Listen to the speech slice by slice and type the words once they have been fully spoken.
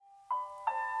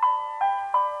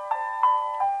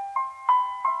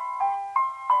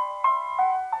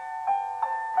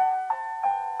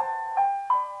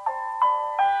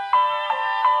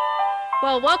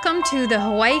Well, welcome to the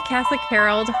Hawaii Catholic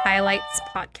Herald Highlights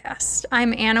podcast.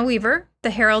 I'm Anna Weaver, the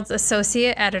Herald's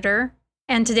associate editor,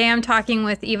 and today I'm talking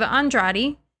with Eva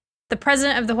Andrade, the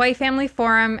president of the Hawaii Family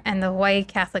Forum and the Hawaii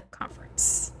Catholic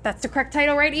Conference. That's the correct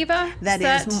title, right, Eva? That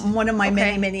is one of my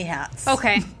many hats.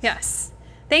 Okay, yes.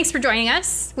 Thanks for joining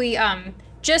us. We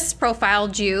just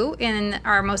profiled you in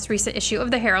our most recent issue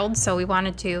of the Herald, so we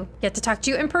wanted to get to talk to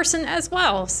you in person as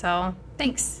well, so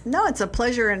thanks. No, it's a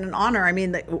pleasure and an honor. I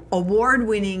mean, the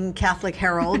award-winning Catholic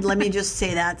Herald, let me just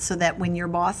say that so that when your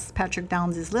boss, Patrick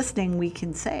Downs, is listening, we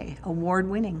can say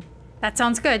award-winning. That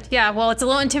sounds good. Yeah, well, it's a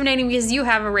little intimidating because you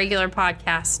have a regular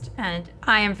podcast, and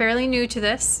I am fairly new to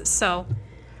this, so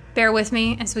bear with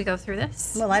me as we go through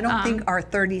this. Well, I don't think our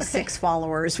 36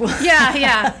 followers will.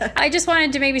 Yeah. I just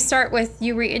wanted to maybe start with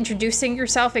you reintroducing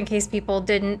yourself in case people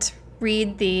didn't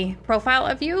read the profile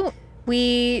of you.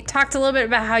 We talked a little bit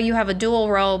about how you have a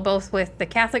dual role, both with the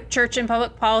Catholic Church in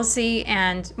public policy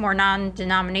and more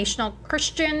non-denominational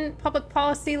Christian public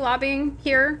policy lobbying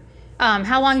here.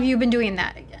 How long have you been doing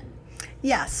that again?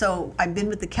 Yeah, so I've been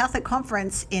with the Catholic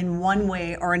Conference in one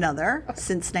way or another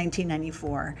since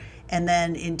 1994. And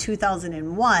then in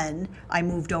 2001, I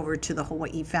moved over to the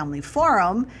Hawaii Family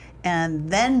Forum, and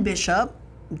then Bishop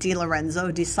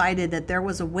DiLorenzo decided that there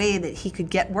was a way that he could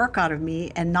get work out of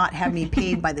me and not have me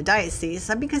paid by the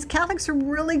diocese, because Catholics are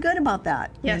really good about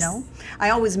that. Yes. You know,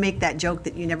 I always make that joke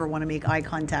that you never want to make eye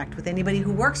contact with anybody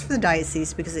who works for the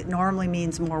diocese because it normally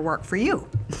means more work for you.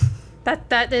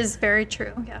 That is very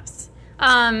true, yes.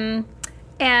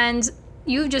 And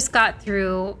you just got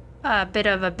through a bit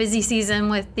of a busy season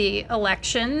with the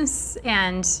elections,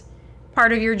 and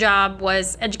part of your job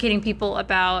was educating people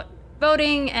about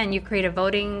voting, and you create a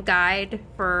voting guide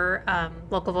for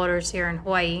local voters here in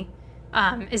Hawaii.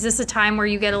 Is this a time where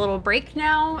you get a little break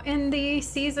now in the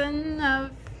season of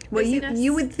busyness? Well,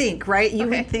 you would think, right? You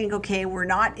would think, okay, we're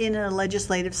not in a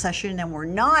legislative session and we're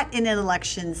not in an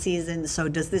election season, so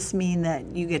does this mean that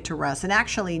you get to rest? And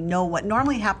actually, no, what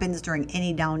normally happens during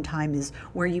any downtime is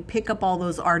where you pick up all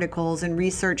those articles and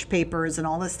research papers and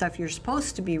all the stuff you're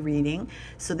supposed to be reading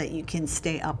so that you can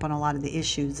stay up on a lot of the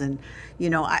issues. And, you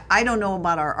know, I don't know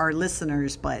about our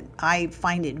listeners, but I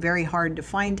find it very hard to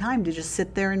find time to just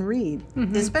sit there and read,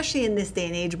 especially in this day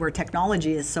and age where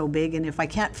technology is so big. And if I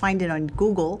can't find it on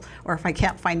Google, or if I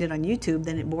can't find it on YouTube,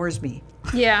 then it bores me.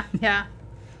 Yeah.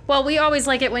 Well, we always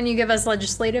like it when you give us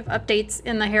legislative updates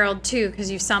in the Herald, too, because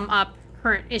you sum up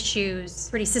current issues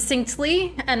pretty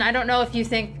succinctly. And I don't know if you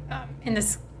think in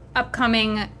this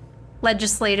upcoming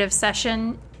legislative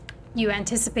session, you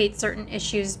anticipate certain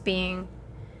issues being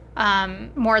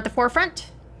more at the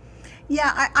forefront?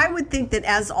 Yeah, I would think that,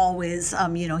 as always,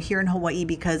 here in Hawaii,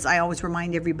 because I always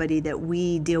remind everybody that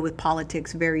we deal with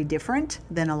politics very different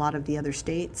than a lot of the other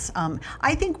states.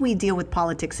 I think we deal with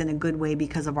politics in a good way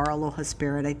because of our aloha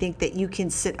spirit. I think that you can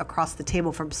sit across the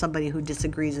table from somebody who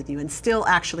disagrees with you and still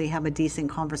actually have a decent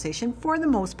conversation for the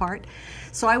most part.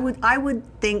 So I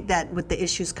would think that with the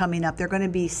issues coming up, they're going to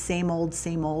be same old.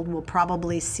 We'll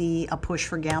probably see a push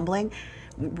for gambling.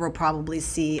 We'll probably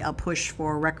see a push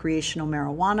for recreational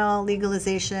marijuana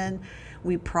legalization.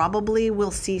 We probably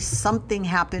will see something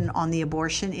happen on the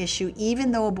abortion issue,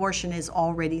 even though abortion is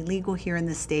already legal here in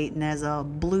the state, and as a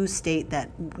blue state that,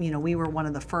 we were one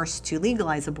of the first to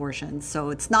legalize abortion. So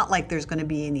it's not like there's going to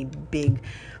be any big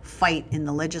fight in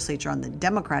the legislature on the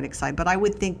Democratic side, but I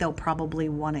would think they'll probably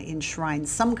want to enshrine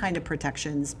some kind of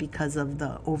protections because of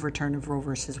the overturn of Roe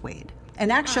versus Wade.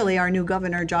 And actually, our new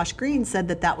governor, Josh Green, said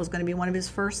that was going to be one of his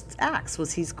first acts,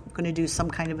 was he's going to do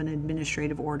some kind of an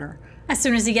administrative order. As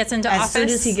soon as he gets into office? As soon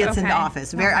as he gets into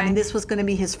office. I mean, this was going to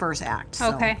be his first act.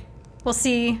 So. Okay. We'll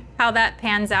see how that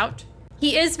pans out.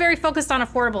 He is very focused on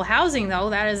affordable housing, though.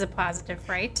 That is a positive,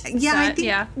 right? Yeah, I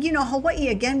think, Hawaii,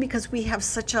 again, because we have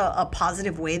such a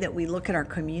positive way that we look at our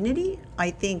community,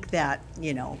 I think that,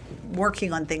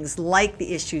 working on things like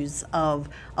the issues of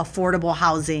affordable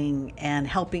housing and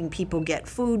helping people get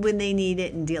food when they need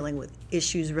it and dealing with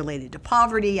issues related to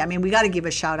poverty. I mean, we got to give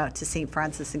a shout out to St.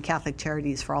 Francis and Catholic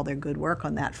Charities for all their good work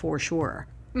on that, for sure.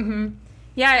 Mm-hmm.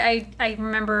 Yeah, I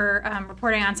remember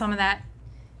reporting on some of that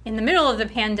in the middle of the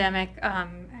pandemic,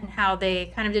 and how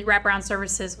they kind of did wraparound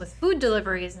services with food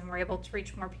deliveries and were able to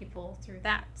reach more people through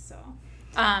that. So,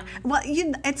 well,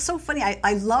 it's so funny.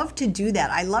 I love to do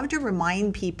that. I love to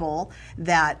remind people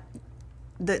that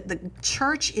the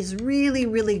church is really,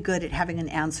 really good at having an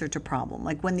answer to problem.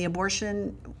 Like when the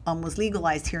abortion was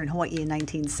legalized here in Hawaii in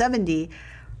 1970,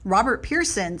 Robert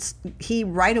Pearson, he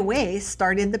right away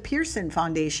started the Pearson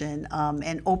Foundation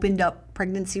and opened up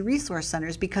pregnancy resource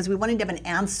centers because we wanted to have an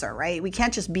answer, right? We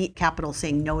can't just beat Capitol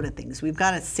saying no to things. We've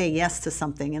got to say yes to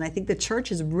something. And I think the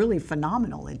church is really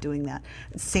phenomenal at doing that.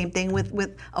 Same thing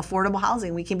with affordable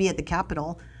housing. We can be at the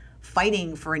Capitol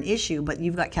fighting for an issue, but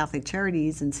you've got Catholic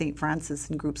Charities and St. Francis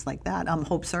and groups like that.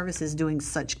 Hope Services doing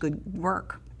such good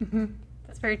work. Mm-hmm.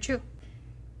 That's very true.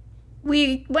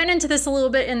 We went into this a little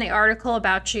bit in the article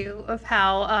about you, of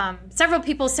how several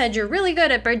people said you're really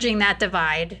good at bridging that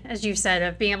divide, as you said,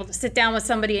 of being able to sit down with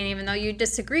somebody and even though you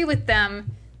disagree with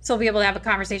them, still be able to have a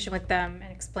conversation with them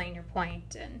and explain your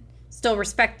point and still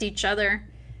respect each other.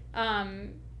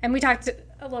 And we talked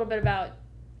a little bit about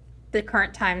the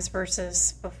current times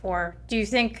versus before. Do you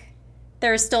think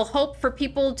there's still hope for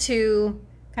people to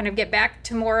kind of get back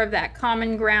to more of that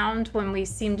common ground when we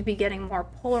seem to be getting more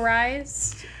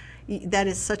polarized? That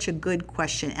is such a good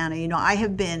question, Anna. You know, I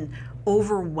have been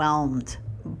overwhelmed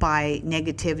by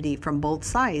negativity from both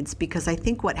sides because I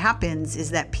think what happens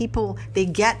is that people, they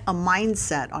get a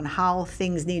mindset on how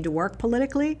things need to work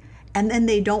politically, and then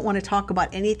they don't want to talk about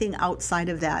anything outside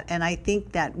of that. And I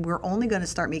think that we're only going to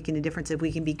start making a difference if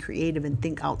we can be creative and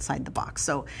think outside the box.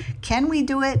 So can we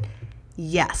do it?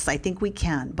 Yes, I think we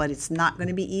can, but it's not going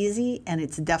to be easy, and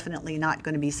it's definitely not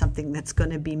going to be something that's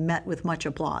going to be met with much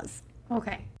applause.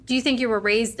 Okay. Do you think you were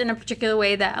raised in a particular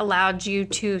way that allowed you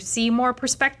to see more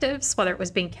perspectives, whether it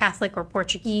was being Catholic or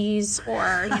Portuguese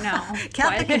or, you know?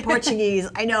 Catholic and Portuguese,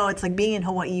 I know, it's like being in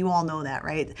Hawaii, you all know that,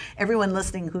 right? Everyone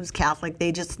listening who's Catholic,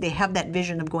 they have that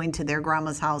vision of going to their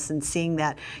grandma's house and seeing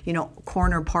that, you know,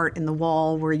 corner part in the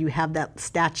wall where you have that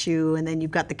statue and then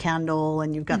you've got the candle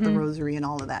and you've got the rosary and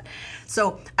all of that.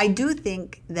 So I do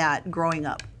think that growing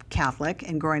up Catholic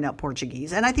and growing up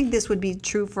Portuguese, and I think this would be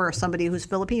true for somebody who's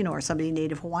Filipino or somebody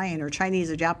native Hawaiian or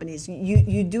Chinese or Japanese,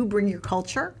 you do bring your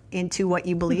culture into what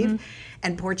you believe,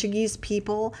 and Portuguese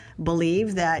people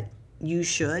believe that you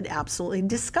should absolutely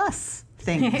discuss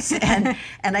things. and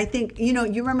I think, you know,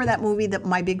 you remember that movie, that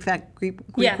My Big Fat Greek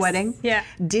Yes. Wedding? Yeah.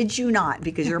 Did you not,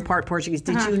 because you're part Portuguese,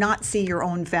 did you not see your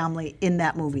own family in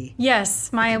that movie?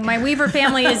 Yes, my Weaver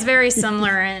family is very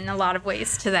similar in a lot of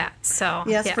ways to that. So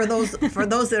yes, yeah. for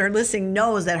those that are listening,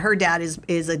 knows that her dad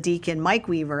is a deacon, Mike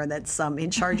Weaver, that's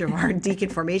in charge of our deacon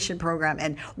formation program.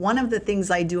 And one of the things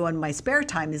I do in my spare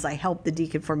time is I help the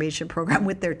deacon formation program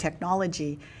with their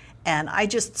technology, and I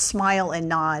just smile and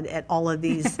nod at all of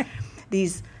these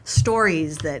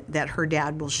stories that her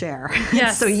dad will share.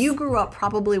 Yes. So you grew up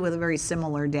probably with a very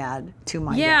similar dad to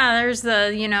my dad. Yeah, there's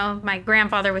my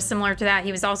grandfather was similar to that.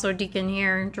 He was also a deacon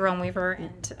here, Jerome Weaver.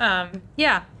 And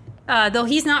though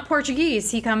he's not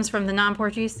Portuguese, he comes from the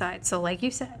non-Portuguese side. So like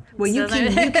you said. Well, you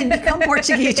can become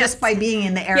Portuguese just by being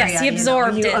in the area. Yes, he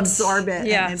absorbed it. You absorb it.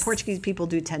 Yes. And Portuguese people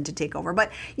do tend to take over.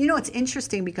 But, you know, it's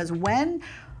interesting because when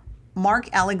Mark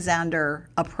Alexander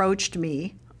approached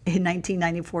me in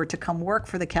 1994 to come work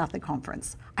for the Catholic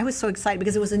Conference, I was so excited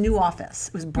because it was a new office.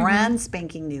 It was brand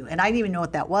spanking new. And I didn't even know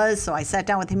what that was. So I sat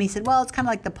down with him. He said, well, it's kind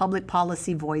of like the public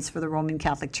policy voice for the Roman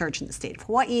Catholic Church in the state of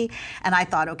Hawaii. And I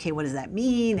thought, okay, what does that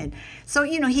mean? And so,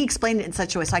 you know, he explained it in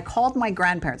such a way. So I called my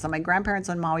grandparents. And my grandparents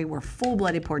on Maui were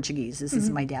full-blooded Portuguese. This is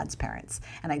my dad's parents.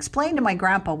 And I explained to my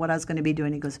grandpa what I was going to be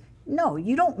doing. He goes, no,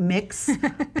 you don't mix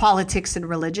politics and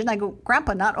religion. I go,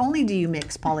 Grandpa, not only do you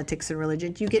mix politics and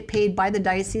religion, you get paid by the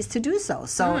diocese to do so.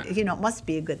 So, you know, it must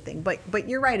be a good thing. But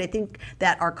you're right. I think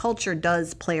that our culture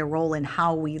does play a role in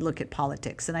how we look at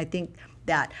politics. And I think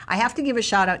that I have to give a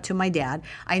shout out to my dad.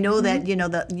 I know that, you know,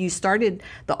 that you started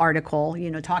the article,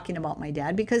 you know, talking about my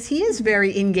dad because he is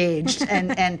very engaged.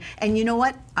 and you know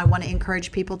what? I want to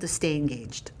encourage people to stay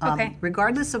engaged. Okay.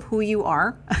 Regardless of who you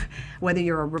are, whether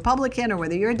you're a Republican or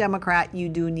whether you're a Democrat, you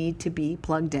do need to be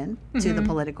plugged in to the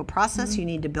political process. You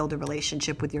need to build a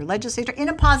relationship with your legislator in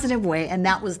a positive way. And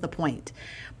that was the point.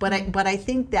 But I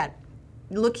think that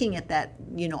looking at that,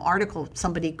 you know, article,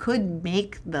 somebody could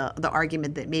make the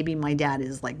argument that maybe my dad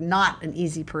is like not an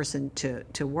easy person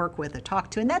to work with or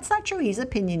talk to, and that's not true. He's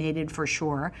opinionated for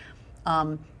sure,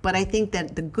 but I think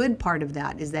that the good part of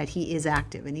that is that he is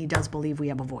active and he does believe we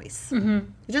have a voice.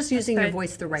 Just using your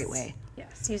voice the right way.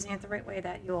 Yes, using it the right way,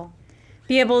 that you'll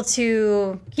be able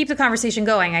to keep the conversation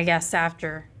going, I guess,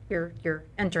 after you're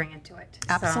entering into it.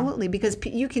 Absolutely, because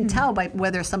you can tell by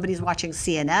whether somebody's watching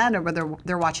CNN or whether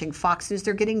they're watching Fox News,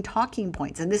 they're getting talking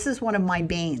points. And this is one of my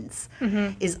banes,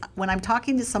 is when I'm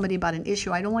talking to somebody about an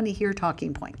issue, I don't want to hear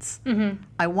talking points.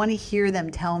 I want to hear them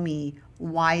tell me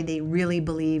why they really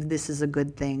believe this is a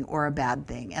good thing or a bad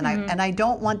thing. And I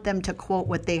don't want them to quote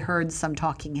what they heard some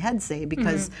talking head say,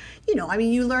 because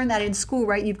you learn that in school,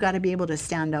 right? You've got to be able to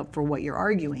stand up for what you're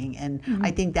arguing. And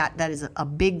I think that is a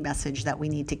big message that we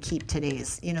need to keep today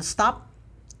is, stop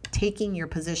taking your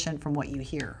position from what you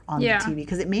hear on the TV,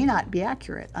 because it may not be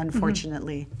accurate,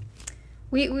 unfortunately.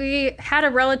 We had a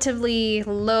relatively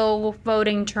low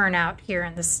voting turnout here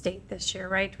in the state this year,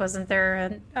 right? Wasn't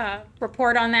there a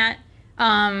report on that?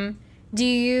 Do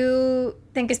you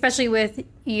think, especially with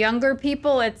younger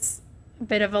people, it's a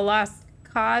bit of a lost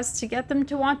cause to get them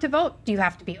to want to vote? Do you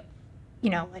have to be,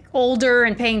 like older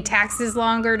and paying taxes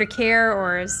longer to care,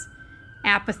 or is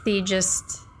apathy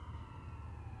just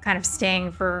kind of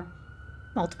staying for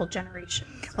multiple generations?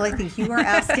 Well, I think you are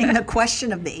asking the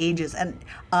question of the ages. And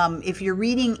if you're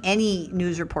reading any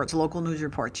news reports, local news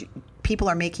reports, people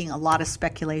are making a lot of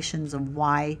speculations of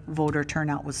why voter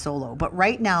turnout was so low. But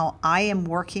right now, I'm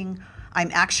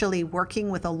actually working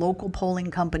with a local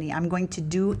polling company. I'm going to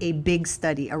do a big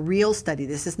study, a real study.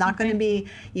 This is not going to be,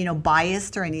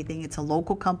 biased or anything. It's a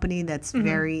local company that's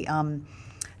very...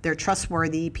 they're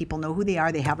trustworthy. People know who they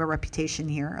are. They have a reputation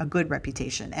here, a good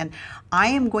reputation. And I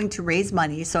am going to raise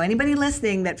money. So anybody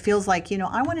listening that feels like,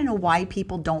 I want to know why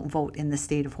people don't vote in the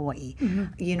state of Hawaii.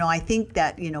 I think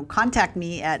that, contact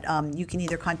me at, you can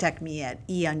either contact me at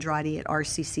Eva Andrade at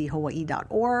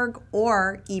rcchawaii.org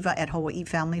or Eva at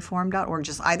hawaiifamilyforum.org,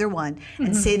 just either one,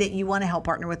 and say that you want to help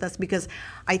partner with us, because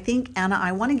I think, Anna,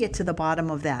 I want to get to the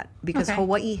bottom of that, because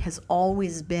Hawaii has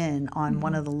always been on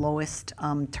one of the lowest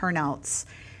turnouts.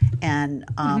 And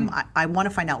I want to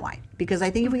find out why, because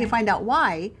I think if we can find out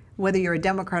why, whether you're a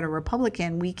Democrat or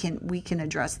Republican, we can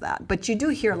address that. But you do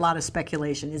hear a lot of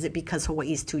speculation. Is it because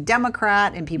Hawaii's too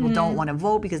Democrat and people don't want to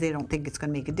vote because they don't think it's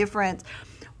going to make a difference?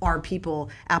 Are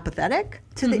people apathetic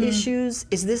to the issues?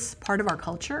 Is this part of our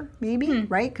culture, maybe,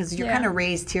 right? Because you're kind of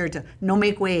raised here to no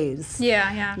make waves.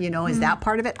 Yeah. Is that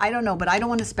part of it? I don't know, but I don't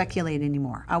want to speculate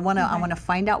anymore. I want to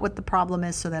find out what the problem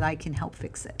is so that I can help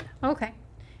fix it. Okay.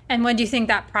 And when do you think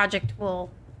that project will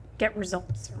get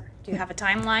results? Or do you have a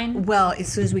timeline? Well, as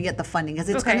soon as we get the funding, because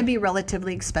it's going to be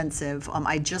relatively expensive.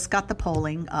 I just got the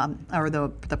polling or the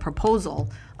proposal,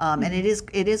 and it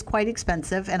is quite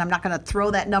expensive. And I'm not going to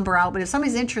throw that number out, but if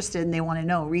somebody's interested and they want to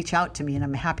know, reach out to me, and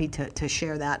I'm happy to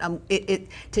share that.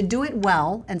 To do it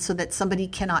well, and so that somebody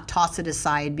cannot toss it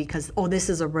aside because this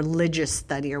is a religious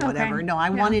study or whatever. Okay. No,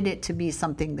 I wanted it to be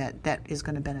something that is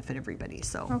going to benefit everybody.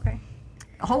 So. Okay.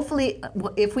 Hopefully,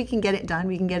 if we can get it done,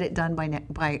 we can get it done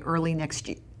by early next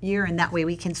year, and that way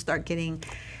we can start getting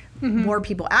more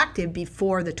people active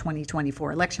before the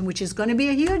 2024 election, which is going to be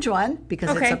a huge one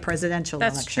because it's a presidential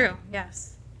election. That's true,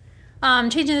 yes.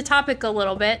 Changing the topic a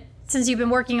little bit, since you've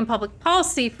been working in public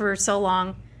policy for so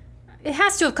long, it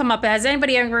has to have come up. Has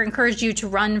anybody ever encouraged you to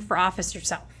run for office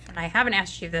yourself? And I haven't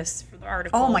asked you this for the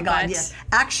article. Oh my God, yes.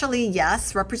 Actually,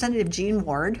 yes. Representative Gene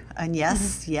Ward, and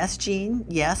yes, Gene,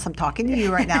 yes, I'm talking to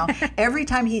you right now. Every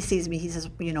time he sees me, he says,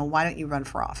 why don't you run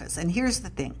for office? And here's the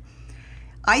thing.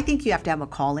 I think you have to have a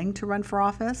calling to run for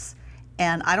office,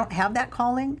 and I don't have that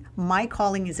calling. My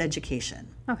calling is education.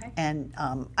 Okay. And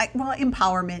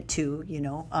empowerment too,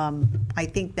 I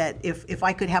think that if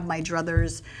I could have my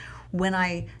druthers when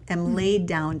I am laid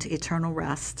down to eternal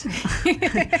rest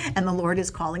and the Lord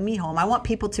is calling me home, I want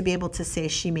people to be able to say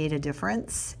she made a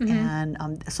difference.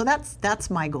 And so that's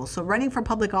my goal. So running for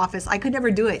public office, I could never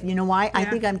do it. You know why? I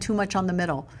think I'm too much on the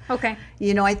middle. Okay.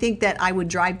 I think that I would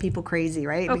drive people crazy,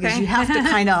 right? Because you have to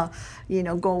kind of,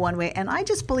 go one way. And I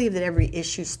just believe that every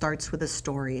issue starts with a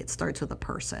story. It starts with a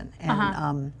person.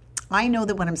 And I know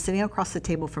that when I'm sitting across the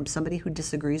table from somebody who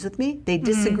disagrees with me, they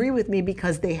disagree with me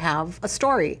because they have a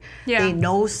story. Yeah. They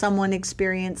know someone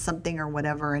experienced something or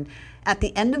whatever. And at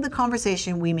the end of the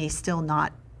conversation, we may still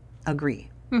not agree.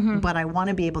 But I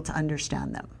want to be able to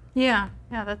understand them. Yeah,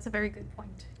 that's a very good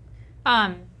point.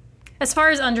 As far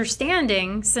as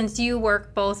understanding, since you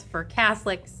work both for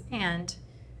Catholics and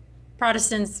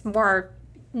Protestants, more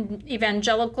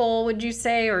evangelical, would you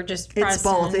say, or just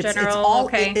Protestant in general? It's all.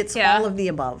 It's all of the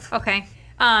above. Okay.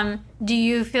 Do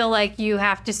you feel like you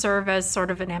have to serve as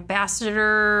sort of an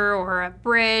ambassador or a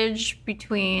bridge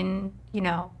between,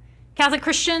 Catholic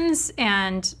Christians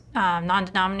and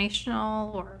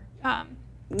non-denominational or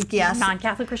Yes.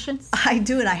 Non-Catholic Christians? I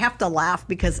do, and I have to laugh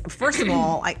because, first of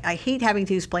all, I hate having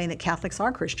to explain that Catholics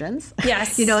are Christians.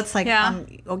 Yes. It's like, Yeah.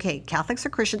 okay, Catholics are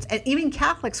Christians, and even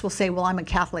Catholics will say, well, I'm a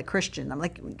Catholic Christian. I'm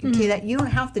like, okay, that you don't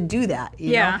have to do that,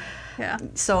 you know? Yeah.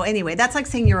 So anyway, that's like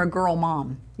saying you're a girl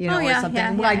mom, or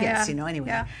something. Well, I guess, anyway.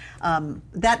 Yeah.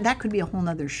 That could be a whole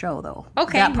nother show, though.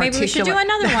 Okay, maybe we should do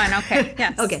another one. Okay,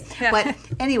 yes. Okay, Yeah. but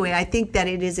anyway, I think that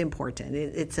it is important.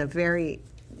 It's a very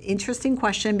interesting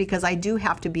question because I do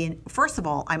have to be, first of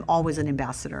all, I'm always an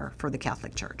ambassador for the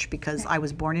Catholic Church because I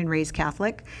was born and raised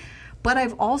Catholic. But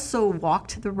I've also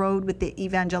walked the road with the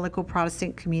evangelical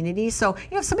Protestant community. So,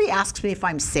 if somebody asks me if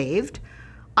I'm saved,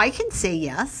 I can say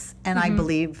yes, and I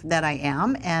believe that I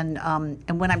am. And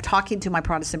when I'm talking to my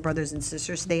Protestant brothers and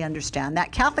sisters, they understand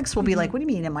that. Catholics will be like, what do you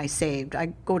mean, am I saved?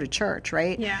 I go to church,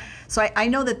 right? Yeah. So I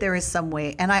know that there is some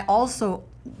way. And I also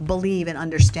believe and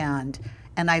understand,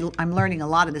 and I'm learning a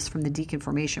lot of this from the deacon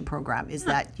formation program, is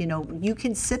that, you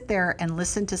can sit there and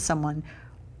listen to someone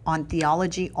on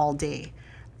theology all day.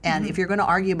 And if you're going to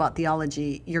argue about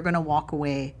theology, you're going to walk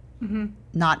away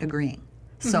not agreeing.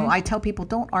 So I tell people,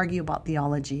 don't argue about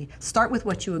theology. Start with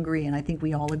what you agree. And I think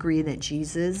we all agree that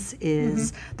Jesus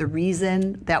is the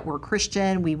reason that we're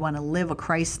Christian. We want to live a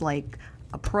Christ-like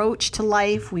approach to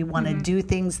life. We want to do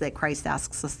things that Christ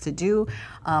asks us to do.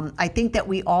 I think that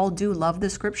we all do love the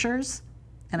scriptures.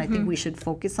 And I think we should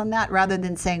focus on that rather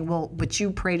than saying, well, but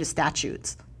you pray to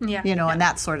statutes. Yeah. And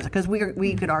that sort of, because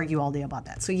we could argue all day about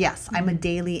that. So yes, I'm a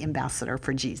daily ambassador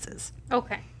for Jesus.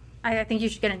 Okay. I think you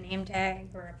should get a name tag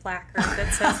or a placard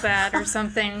that says that or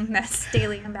something. That's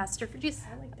Daily Ambassador for Jesus.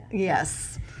 I like that.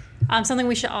 Yes. Something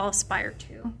we should all aspire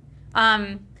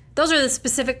to. Those are the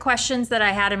specific questions that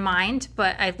I had in mind,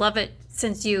 but I love it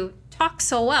since you talk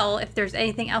so well. If there's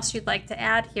anything else you'd like to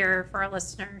add here for our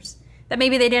listeners that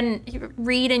maybe they didn't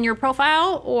read in your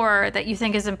profile or that you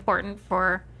think is important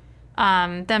for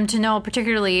them to know,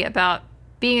 particularly about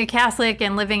being a Catholic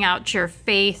and living out your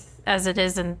faith as it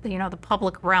is in the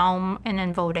public realm and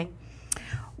in voting?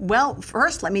 Well,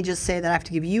 first, let me just say that I have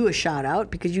to give you a shout out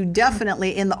because you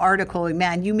definitely, in the article,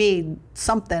 man, you made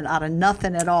something out of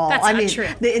nothing at all. That's not true.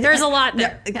 There's a lot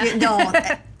there. No,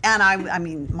 and I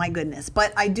mean, my goodness.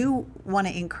 But I do want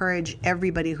to encourage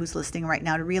everybody who's listening right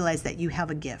now to realize that you have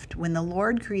a gift. When the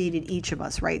Lord created each of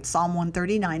us, right? Psalm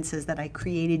 139 says that I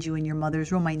created you in your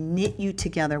mother's womb. I knit you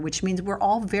together, which means we're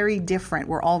all very different.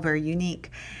 We're all very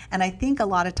unique. And I think a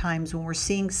lot of times when we're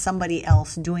seeing somebody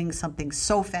else doing something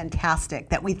so fantastic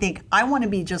that we think, I want to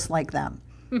be just like them.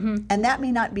 And that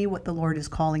may not be what the Lord is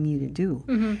calling you to do.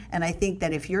 And I think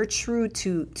that if you're true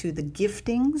to the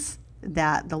giftings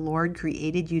that the Lord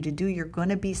created you to do, you're going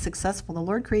to be successful. The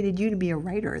Lord created you to be a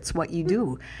writer. It's what you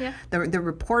do. Yeah. The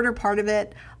reporter part of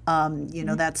it,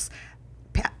 that's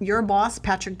your boss,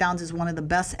 Patrick Downs, is one of the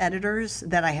best editors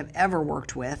that I have ever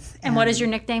worked with. And what is your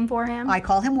nickname for him? I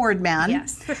call him Wordman.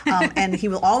 Yes. And he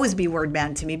will always be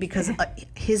Wordman to me because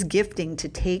his gifting to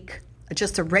take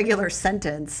just a regular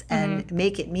sentence and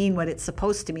make it mean what it's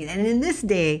supposed to mean. And in this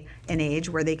day and age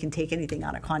where they can take anything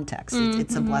out of context,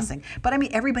 it's a blessing. But I mean,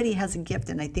 everybody has a gift,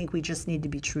 and I think we just need to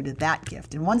be true to that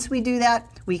gift. And once we do that,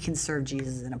 we can serve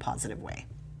Jesus in a positive way.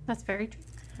 That's very true.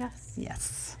 Yes.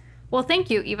 Yes. Well, thank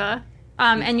you, Eva.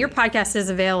 And your podcast is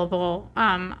available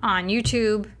on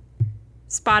YouTube,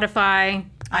 Spotify,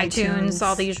 iTunes,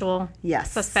 all the usual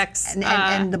suspects.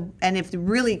 And if you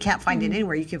really can't find it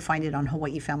anywhere, you can find it on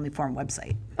Hawaii Family Forum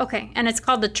website. Okay, and it's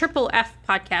called the Triple F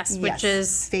Podcast, which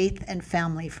is Faith and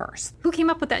Family First. Who came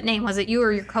up with that name? Was it you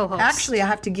or your co-host? Actually, I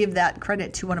have to give that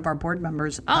credit to one of our board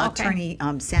members, attorney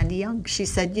Sandy Young. She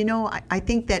said, I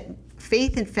think that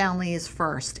faith and family is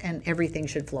first, and everything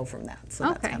should flow from that. So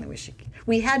that's kind of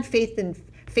we had faith,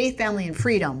 family, and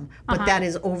freedom, but that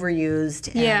is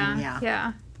overused. And,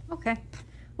 yeah. Okay.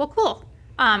 Well, cool.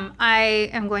 I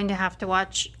am going to have to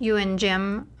watch you and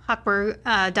Jim Huckberg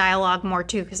dialogue more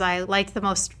too, because I liked one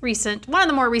of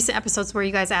the more recent episodes where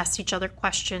you guys asked each other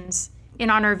questions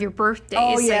in honor of your birthdays.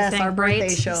 Oh yes, I think, our birthday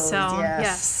right? shows. So,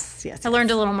 yes. I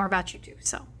learned a little more about you too.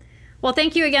 So, well,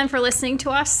 thank you again for listening to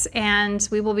us, and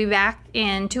we will be back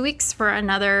in 2 weeks for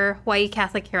another Hawaii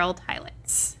Catholic Herald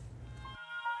Highlights.